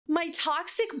My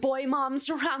toxic boy moms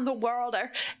around the world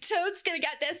are totes gonna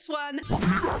get this one.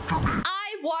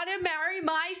 I want to marry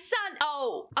my son.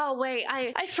 Oh wait,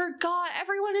 I forgot.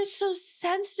 Everyone is so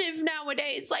sensitive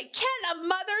nowadays. Like, can't a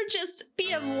mother just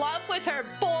be in love with her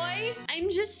boy?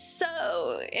 I'm just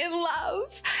so in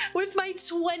love with my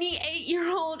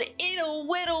 28-year-old ittle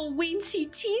whittle weensy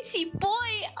teensy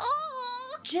boy.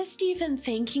 Oh, just even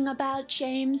thinking about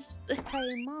James.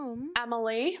 Hey, Mom.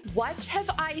 Emily, what have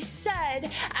I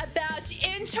said about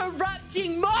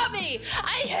interrupting mommy?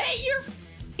 I hate your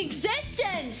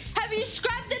existence. Have you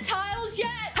scrubbed the tiles yet?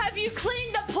 Have you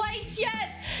cleaned the plates yet?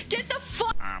 Get the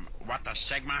fuck. What the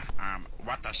Sigma?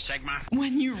 What the Sigma?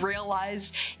 When you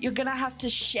realize you're gonna have to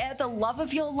share the love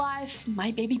of your life,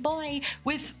 my baby boy,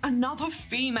 with another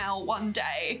female one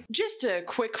day. Just a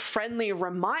quick friendly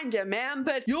reminder, ma'am,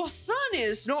 but your son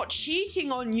is not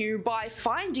cheating on you by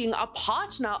finding a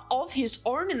partner of his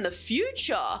own in the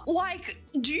future. Like,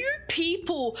 do you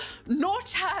people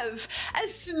not have a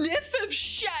sniff of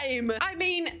shame? I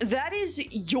mean, that is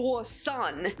your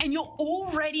son, and you're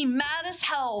already mad as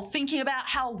hell thinking about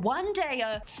how one day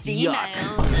a female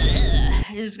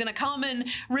is gonna come and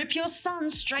rip your son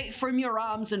straight from your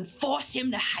arms and force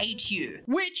him to hate you.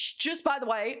 Which, just by the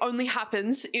way, only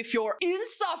happens if you're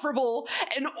insufferable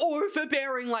and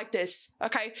overbearing like this,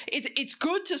 okay? It's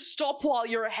good to stop while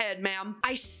you're ahead, ma'am.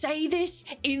 I say this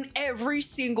in every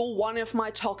single one of my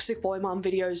toxic boy mom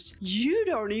videos. You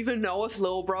don't even know if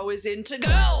lil bro is into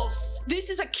girls. This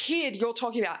is a kid you're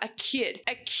talking about, a kid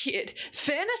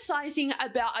fantasizing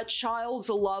about a child's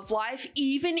love life,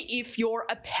 even if you're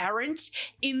a parent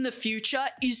in the future,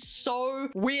 is so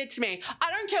weird to me.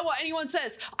 I don't care what anyone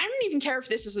says. I don't even care if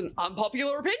this is an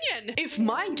unpopular opinion. If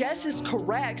my guess is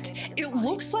correct, it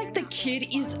looks like the kid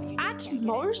is at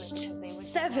most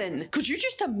 7. Could you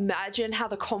just imagine how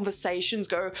the conversations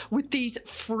go with these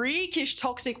freakish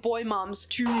toxic boy mums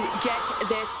to get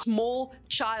their small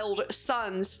child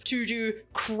sons to do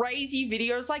crazy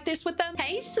videos like this with them?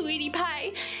 Hey, sweetie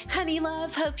pie. Honey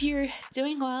love, hope you're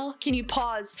doing well. Can you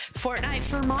pause Fortnite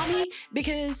for mommy?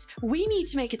 Because we need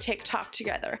to make a TikTok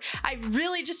together. I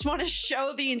really just want to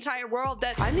show the entire world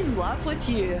that I'm in love with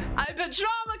you. But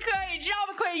drama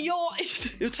queen,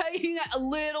 you're taking it a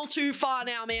little too far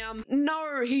now, ma'am.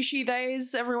 No, he, she,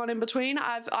 theys, everyone in between.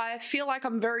 I feel like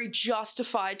I'm very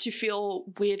justified to feel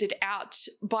weirded out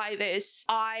by this.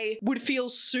 I would feel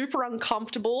super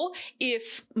uncomfortable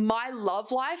if my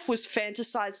love life was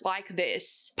fantasized like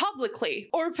this, publicly,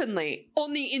 openly,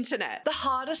 on the internet. The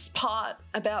hardest part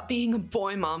about being a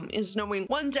boy mum is knowing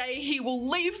one day he will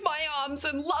leave my arms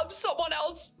and love someone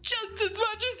else just as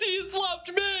much as he has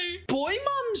loved me. Boy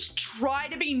mums try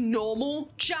to be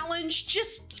normal challenge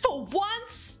just for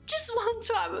once, just one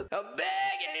time. I'm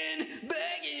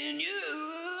begging you.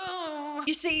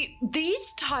 You see,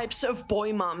 these types of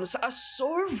boy mums are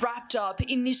so wrapped up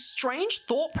in this strange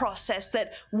thought process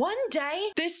that one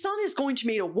day their son is going to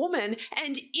meet a woman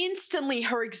and instantly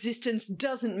her existence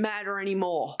doesn't matter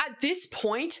anymore. At this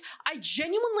point, I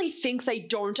genuinely think they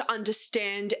don't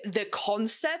understand the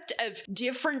concept of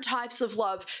different types of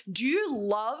love. Do you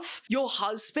love your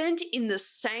husband in the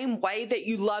same way that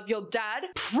you love your dad?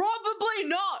 Probably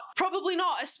not. Probably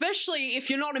not, especially if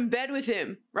you're not in bed with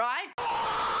him, right?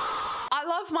 I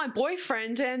love my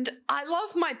boyfriend and I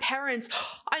love my parents.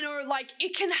 I know, like,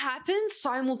 it can happen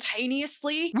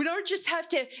simultaneously. We don't just have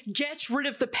to get rid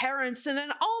of the parents and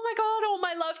then, oh my God, all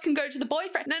my love can go to the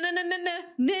boyfriend. No.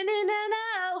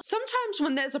 Sometimes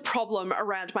when there's a problem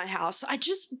around my house, I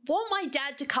just want my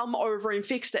dad to come over and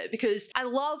fix it because I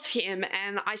love him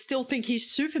and I still think he's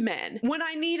Superman. When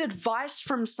I need advice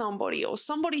from somebody or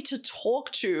somebody to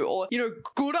talk to or, you know,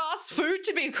 good ass food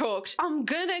to be cooked, I'm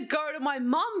gonna go to my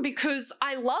mum because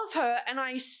I love her and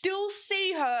I still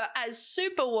see her as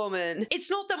Superwoman. It's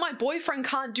not that my boyfriend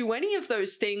can't do any of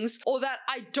those things or that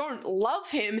I don't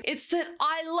love him. It's that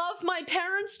I love my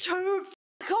parents too.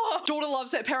 God. Daughter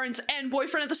loves her parents and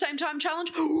boyfriend at the same time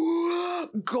challenge.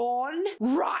 Gone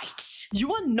right.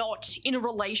 You are not in a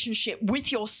relationship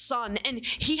with your son and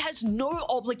he has no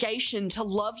obligation to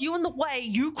love you in the way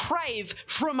you crave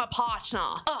from a partner,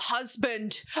 a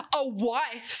husband, a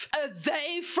wife, a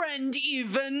they friend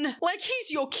even. Like, he's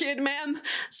your kid, ma'am.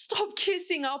 Stop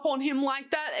kissing up on him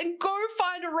like that and go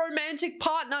find a romantic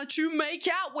partner to make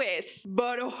out with.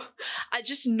 But I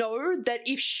just know that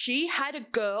if she had a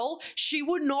girl, she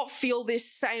would not feel this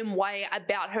same way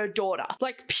about her daughter.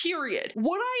 Like, period.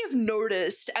 What I have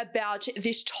noticed about about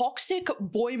this toxic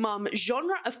boy mum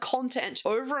genre of content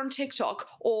over on TikTok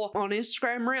or on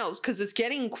Instagram Reels, because it's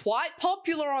getting quite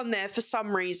popular on there for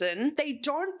some reason. They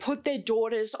don't put their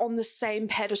daughters on the same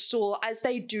pedestal as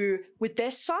they do with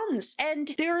their sons.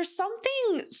 And there is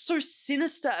something so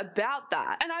sinister about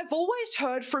that. And I've always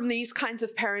heard from these kinds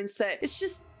of parents that it's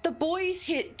just the boys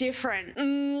hit different.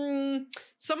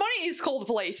 Somebody is called the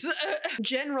police.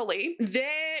 Generally,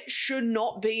 there should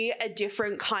not be a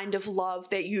different kind of love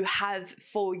that you have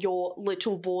for your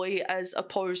little boy as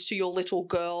opposed to your little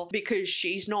girl because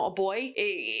she's not a boy.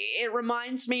 It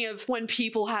reminds me of when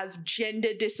people have gender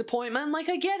disappointment. Like,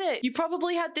 I get it. You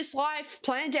probably had this life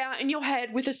planned out in your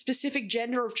head with a specific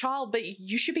gender of child, but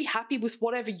you should be happy with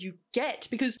whatever you get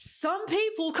because some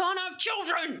people can't have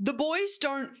children. The boys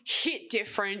don't hit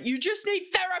different. You just need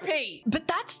therapy. But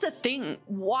that's the thing.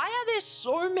 Why are there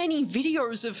so many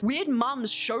videos of weird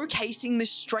mums showcasing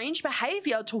this strange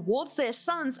behavior towards their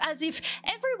sons as if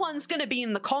everyone's gonna be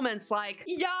in the comments like,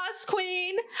 yes,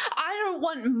 queen, I don't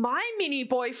want my mini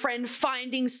boyfriend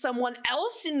finding someone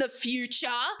else in the future.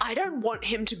 I don't want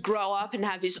him to grow up and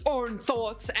have his own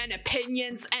thoughts and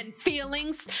opinions and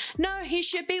feelings. No, he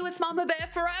should be with Mama Bear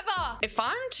forever. If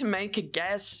I'm to make a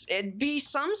guess, it'd be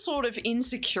some sort of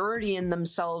insecurity in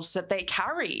themselves that they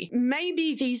carry.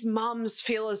 Maybe these mums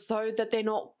feel as though that they're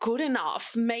not good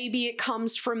enough. Maybe it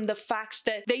comes from the fact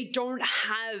that they don't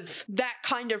have that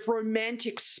kind of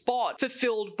romantic spot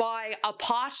fulfilled by a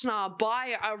partner,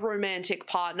 by a romantic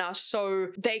partner. So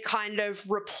they kind of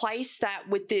replace that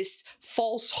with this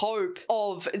false hope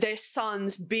of their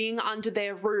sons being under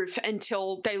their roof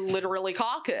until they literally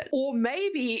cock it. Or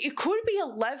maybe it could be a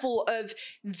level of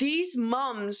these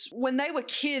mums, when they were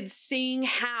kids, seeing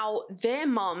how their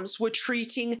mums were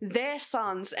treating their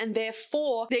sons and therefore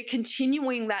they're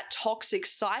continuing that toxic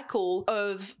cycle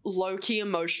of low-key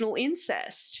emotional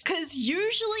incest. Because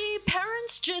usually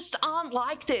parents just aren't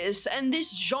like this, and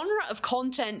this genre of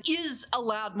content is a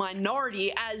loud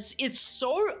minority as it's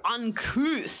so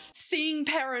uncouth seeing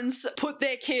parents put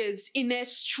their kids in their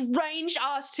strange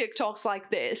ass TikToks like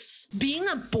this. Being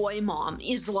a boy mom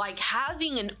is like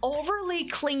having an overly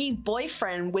clingy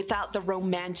boyfriend without the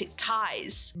romantic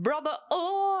ties. Brother,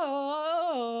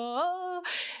 oh,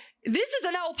 this is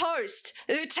an L post.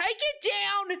 Take it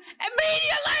down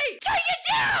immediately! Take it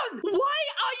down! Why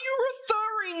are you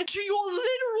referring to your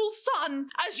literal son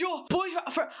as your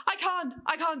boyfriend? I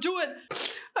can't do it.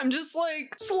 I'm just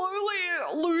like slowly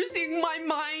losing my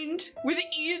mind with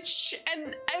each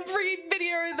and every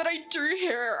video that I do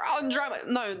here on drama.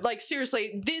 No, like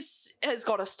seriously, this has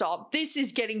got to stop. This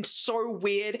is getting so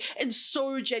weird and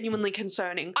so genuinely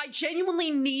concerning. I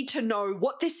genuinely need to know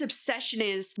what this obsession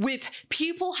is with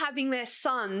people having their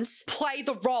sons play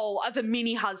the role of a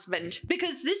mini husband,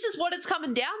 because this is what it's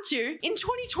coming down to. In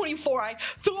 2024, I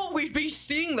thought we'd be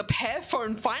seeing the pair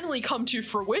phone finally come to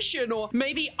fruition, or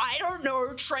maybe, I don't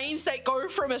know, trains that go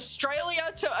from Australia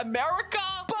to America,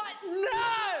 but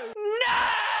no!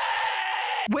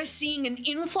 We're seeing an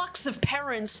influx of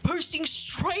parents posting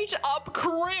straight up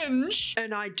cringe,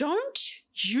 and I don't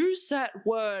use that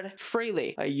word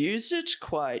freely. I use it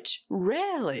quite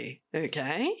rarely,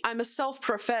 okay? I'm a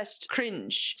self-professed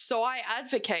cringe, so I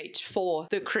advocate for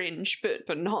the cringe,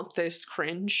 but not this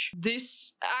cringe.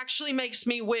 This actually makes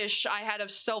me wish I had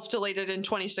have self-deleted in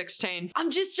 2016.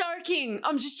 I'm just joking,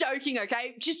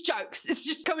 okay? Just jokes. It's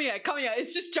just, come here,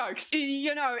 it's just jokes.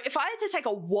 You know, if I had to take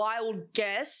a wild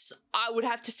guess, I would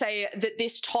have to say that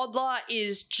this toddler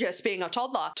is just being a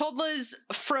toddler. Toddlers,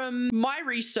 from my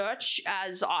research,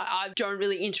 as I don't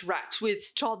really interact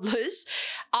with toddlers,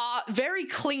 are very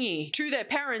clingy to their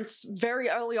parents very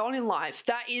early on in life.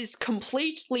 That is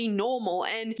completely normal,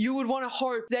 and you would want to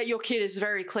hope that your kid is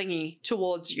very clingy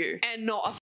towards you and not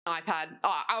a iPad.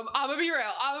 I'm gonna be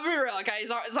real, okay?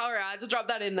 Sorry, I had to drop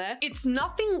that in there. It's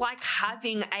nothing like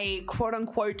having a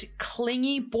quote-unquote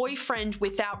clingy boyfriend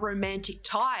without romantic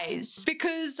ties,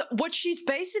 because what she's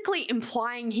basically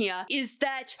implying here is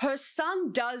that her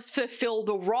son does fulfill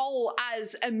the role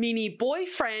as a mini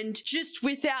boyfriend, just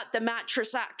without the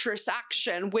mattress actress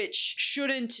action, which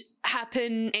shouldn't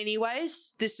happen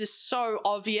anyways. This is so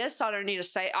obvious. I don't need to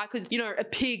say. I could, you know, a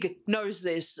pig knows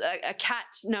this, a cat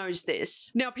knows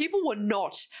this. Now, people were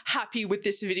not happy with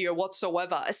this video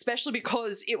whatsoever, especially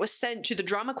because it was sent to the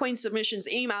Drama Queen Submissions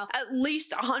email at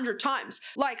least 100 times.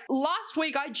 Like last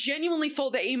week, I genuinely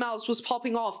thought the emails was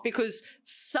popping off because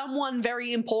someone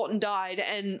very important died,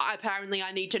 and apparently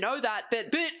I need to know that,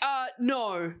 but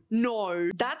no,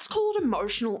 that's called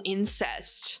emotional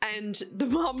incest. And the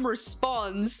mum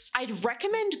responds, I'd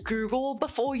recommend Google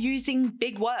before using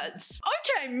big words.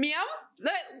 Okay, ma'am.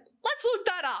 Let's look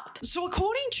that up. So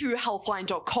according to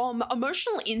healthline.com,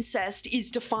 emotional incest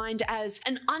is defined as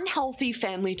an unhealthy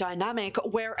family dynamic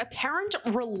where a parent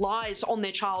relies on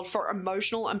their child for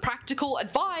emotional and practical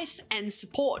advice and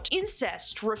support.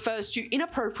 Incest refers to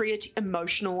inappropriate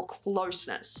emotional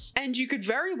closeness. And you could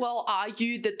very well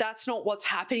argue that that's not what's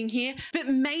happening here, but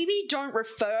maybe don't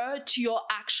refer to your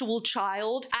actual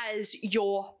child as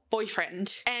your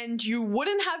boyfriend. And you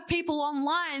wouldn't have people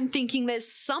online thinking there's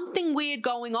something weird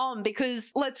going on,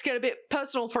 because let's get a bit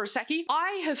personal for a seckie.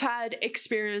 I have had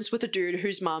experience with a dude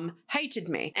whose mum hated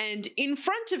me, and in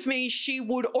front of me she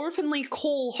would openly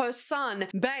call her son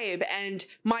babe and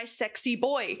my sexy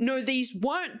boy. No, these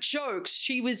weren't jokes.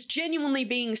 She was genuinely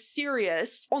being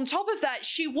serious. On top of that,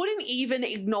 she wouldn't even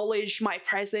acknowledge my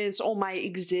presence or my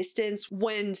existence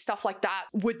when stuff like that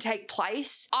would take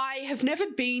place. I have never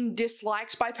been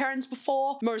disliked by parents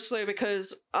before, mostly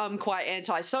because I'm quite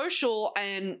antisocial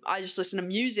and I just listen to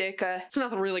music. It's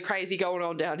nothing really crazy going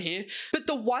on down here. But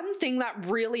the one thing that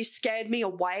really scared me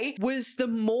away was the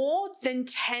more than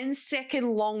 10-second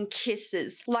long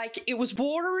kisses. Like, it was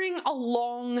bordering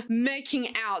along making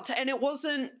out, and it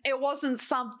wasn't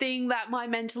something that my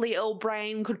mentally ill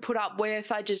brain could put up with.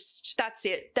 That's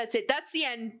it. That's the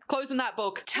end. Closing that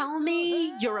book. Tell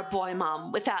me you're a boy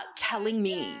mum without telling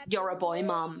me you're a boy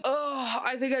mum. Oh,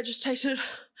 I think I just tasted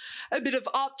a bit of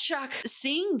upchuck.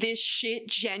 Seeing this shit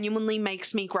genuinely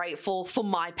makes me grateful for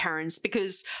my parents,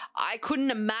 because I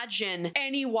couldn't imagine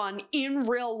anyone in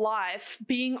real life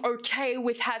being okay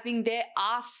with having their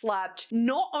ass slapped,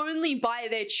 not only by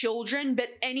their children, but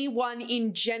anyone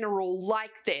in general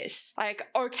like this. Like,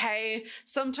 okay,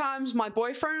 sometimes my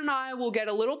boyfriend and I will get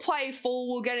a little playful,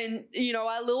 we'll get in, you know,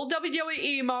 our little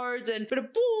WWE modes and bit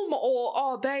of boom, or,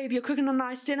 oh babe, you're cooking a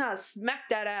nice dinner, smack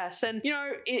that ass. And, you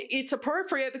know, it's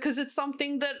appropriate because it's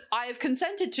something that I have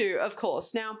consented to, of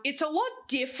course. Now, it's a lot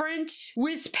different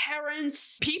with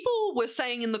parents. People were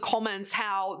saying in the comments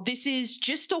how this is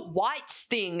just a whites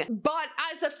thing, but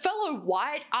as a fellow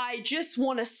white, I just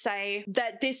want to say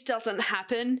that this doesn't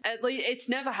happen. At least it's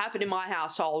never happened in my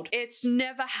household. It's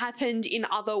never happened in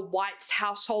other whites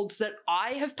households that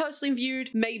I have personally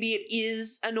viewed. Maybe it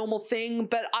is a normal thing,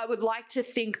 but I would like to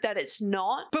think that it's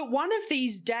not. But one of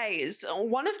these days,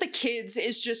 one of the kids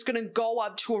is just gonna go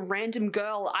up to a random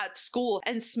girl at school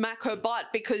and smack her butt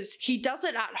because he does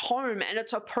it at home and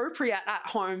it's appropriate at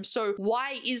home. So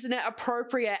why isn't it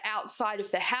appropriate outside of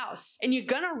the house? And you're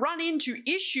gonna run into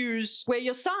issues where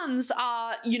your sons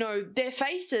are, you know, their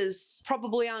faces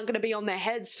probably aren't gonna be on their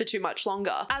heads for too much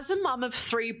longer. As a mum of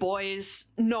 3 boys,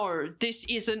 no, this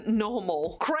isn't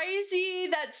normal. Crazy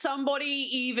that somebody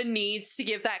even needs to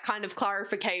give that kind of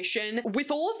clarification.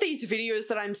 With all of these videos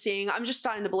that I'm seeing, I'm just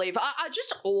starting to believe, are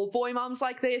just all boy mums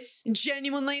like this?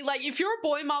 Genuinely, like, if you're a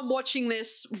boy mum watching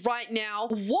this right now,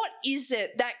 what is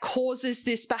it that causes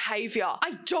this behavior?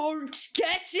 I don't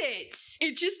get it.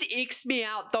 It just icks me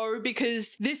out though,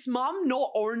 because this mum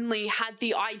not only had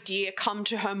the idea come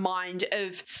to her mind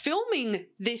of filming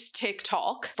this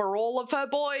TikTok for all of her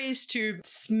boys to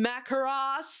smack her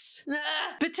ass,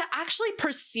 but to actually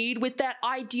proceed with that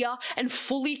idea and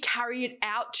fully carry it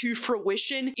out to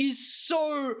fruition is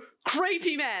so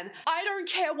creepy, man. I don't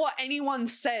care what anyone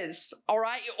says, all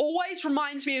right? It always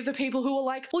reminds me of the people who are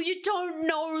like, well, you don't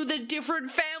know the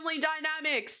different family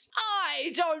dynamics.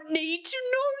 I don't need to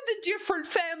know the different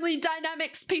family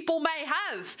dynamics people may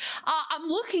have. I'm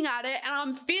looking at it and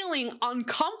I'm feeling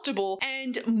uncomfortable,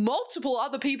 and multiple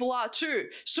other people are too.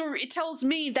 So it tells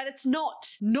me that it's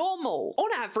not normal. On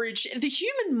average, the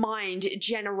human mind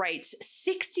generates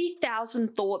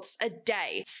 60,000 thoughts a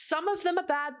day. Some of them are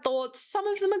bad thoughts, some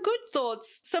of them are good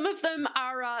thoughts, some of them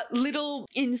are little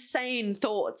insane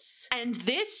thoughts. And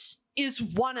this is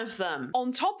one of them.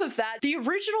 On top of that, the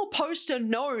original poster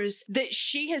knows that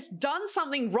she has done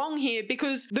something wrong here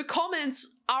because the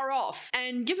comments are off.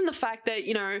 And given the fact that,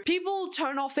 you know, people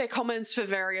turn off their comments for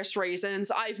various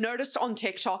reasons, I've noticed on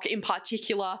TikTok in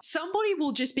particular, somebody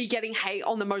will just be getting hate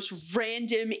on the most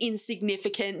random,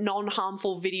 insignificant,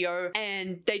 non-harmful video,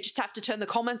 and they just have to turn the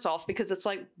comments off because it's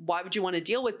like, why would you want to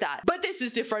deal with that? But this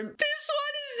is different. This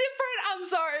one is different. I'm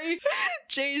sorry.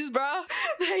 Jeez, bro.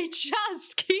 They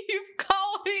just keep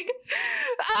going.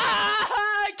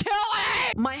 Kill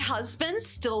it! My husband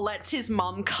still lets his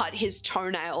mum cut his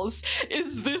toenails.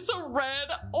 Is this a red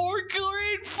or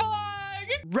green flag?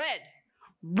 Red.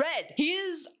 red. He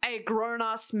is a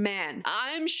grown-ass man.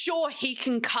 I'm sure he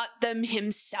can cut them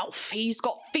himself. He's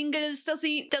got fingers, does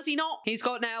he not? He's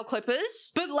got nail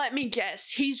clippers. But let me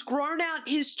guess, he's grown out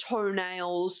his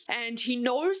toenails and he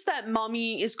knows that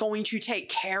mummy is going to take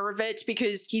care of it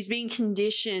because he's been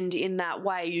conditioned in that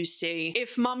way, you see.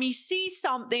 If mummy sees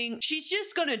something, she's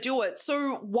just gonna do it.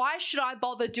 So why should I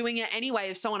bother doing it anyway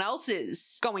if someone else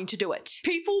is going to do it?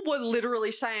 People were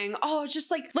literally saying, oh,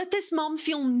 just like let this mum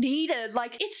feel needed.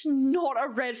 Like it's not a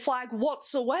red flag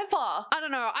whatsoever. I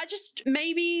don't know. I just,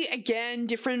 maybe again,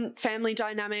 different family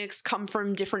dynamics come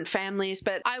from different families,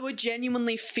 but I would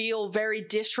genuinely feel very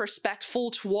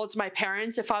disrespectful towards my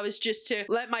parents if I was just to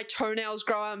let my toenails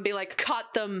grow out and be like,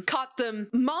 cut them, cut them.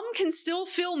 Mum can still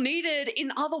feel needed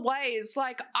in other ways.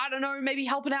 Like, I don't know, maybe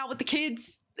helping out with the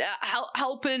kids.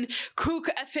 Helping cook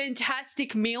a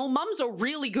fantastic meal. Mums are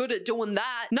really good at doing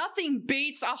that. Nothing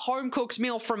beats a home cooked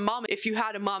meal from mum if you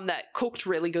had a mum that cooked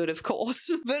really good, of course.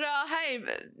 But hey,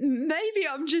 maybe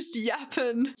I'm just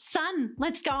yapping. Son,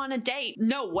 let's go on a date.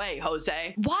 No way,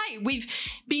 Jose. Why? We've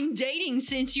been dating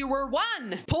since you were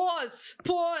 1.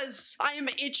 Pause. I am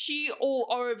itchy all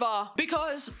over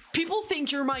because people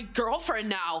think you're my girlfriend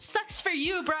now. Sucks for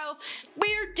you, bro.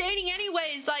 We're dating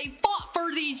anyways. I fought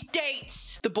for these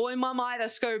dates. The boy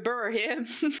mamitis go burr here.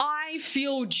 I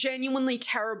feel genuinely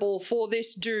terrible for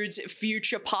this dude's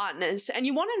future partners. And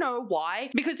you want to know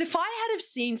why? Because if I had have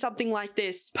seen something like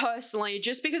this personally,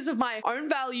 just because of my own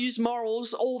values,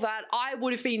 morals, all that, I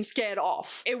would have been scared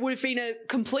off. It would have been a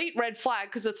complete red flag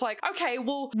because it's like, okay,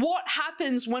 well, what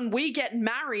happens when we get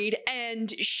married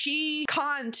and she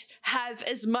can't have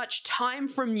as much time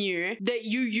from you that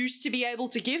you used to be able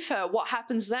to give her? What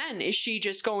happens then? Is she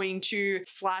just going to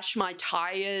slash my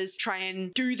tires, try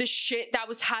and do the shit that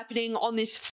was happening on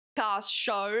this ass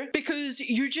show? Because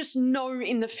you just know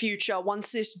in the future,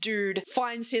 once this dude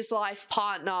finds his life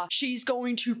partner, she's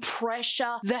going to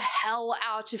pressure the hell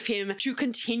out of him to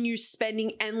continue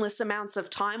spending endless amounts of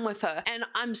time with her. And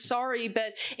I'm sorry,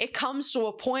 but it comes to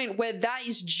a point where that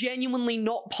is genuinely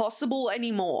not possible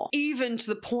anymore. Even to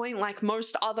the point, like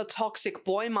most other toxic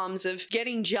boy mums, of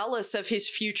getting jealous of his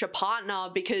future partner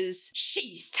because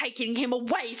she's taking him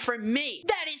away from me.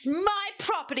 That is my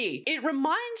property. It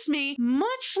reminds me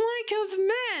much like of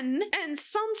men and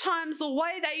sometimes the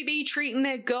way they be treating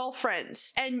their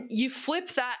girlfriends. And you flip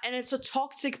that and it's a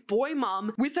toxic boy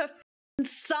mum with a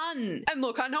son. And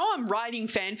look, I know I'm writing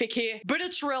fanfic here, but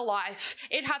it's real life.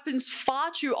 It happens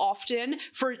far too often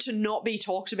for it to not be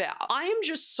talked about. I am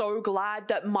just so glad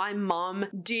that my mum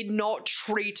did not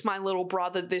treat my little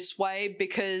brother this way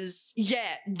because,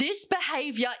 yeah, this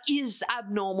behavior is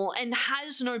abnormal and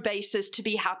has no basis to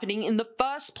be happening in the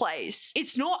first place.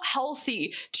 It's not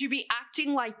healthy to be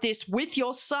acting like this with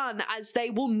your son, as they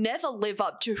will never live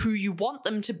up to who you want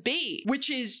them to be, which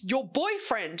is your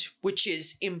boyfriend, which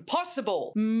is impossible.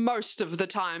 Most of the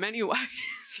time anyway.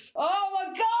 Oh my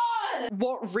god!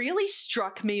 What really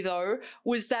struck me though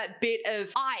was that bit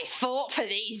of, I fought for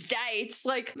these dates.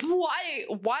 Like,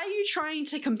 why are you trying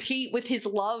to compete with his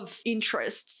love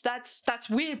interests? That's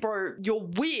weird, bro. You're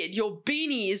weird. Your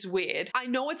beanie is weird. I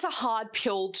know it's a hard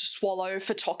pill to swallow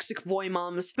for toxic boy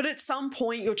mums, but at some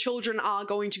point your children are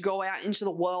going to go out into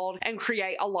the world and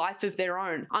create a life of their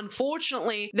own.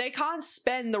 Unfortunately, they can't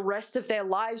spend the rest of their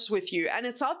lives with you, and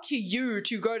it's up to you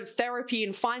to go to therapy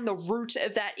and find the root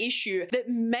of that issue that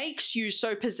makes you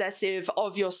so possessive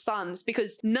of your sons,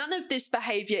 because none of this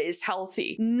behavior is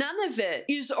healthy. None of it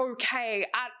is okay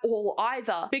at all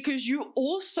either, because you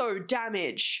also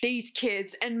damage these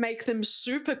kids and make them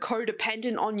super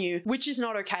codependent on you, which is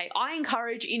not okay. I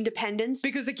encourage independence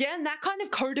because, again, that kind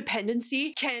of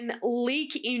codependency can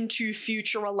leak into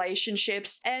future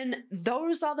relationships, and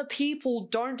those other people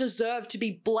don't deserve to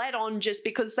be bled on just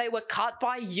because they were cut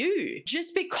by you.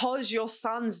 Just because your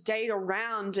sons date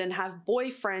around and have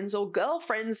boyfriends or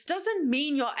girlfriends doesn't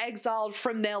mean you're exiled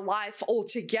from their life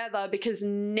altogether because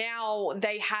now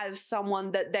they have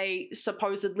someone that they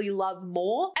supposedly love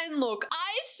more. And look,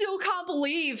 I still can't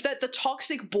believe that the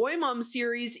Toxic Boy Mum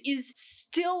series is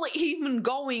still even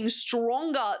going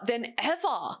stronger than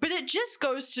ever. But it just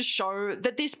goes to show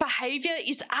that this behavior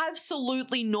is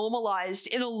absolutely normalized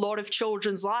in a lot of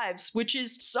children's lives, which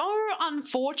is so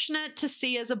unfortunate to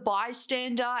see as a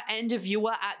bystander and a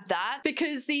viewer at that,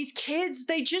 because these kids,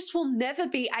 they just will never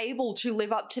be able to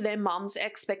live up to their mum's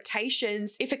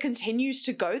expectations if it continues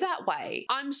to go that way.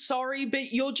 I'm sorry,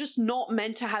 but you're just not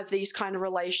meant to have these kind of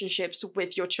relationships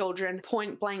with your children,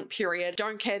 point blank period.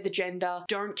 Don't care the gender,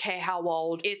 don't care how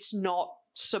old. It's not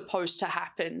supposed to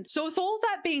happen. So with all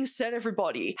that being said,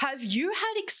 everybody, have you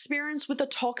had experience with a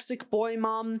toxic boy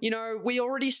mom? You know, we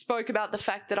already spoke about the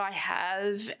fact that I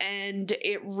have, and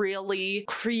it really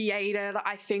created,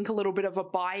 I think, a little bit of a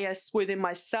bias within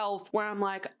myself where I'm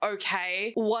like,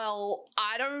 okay, well,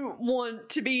 I don't want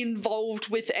to be involved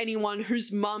with anyone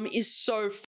whose mum is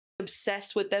so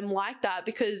obsessed with them like that,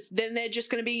 because then they're just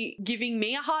going to be giving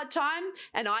me a hard time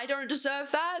and I don't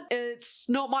deserve that. It's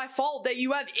not my fault that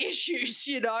you have issues,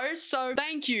 you know? So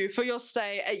thank you for your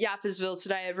stay at Yappersville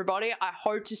today, everybody. I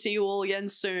hope to see you all again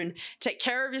soon. Take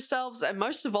care of yourselves and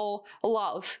most of all,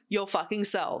 love your fucking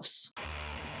selves.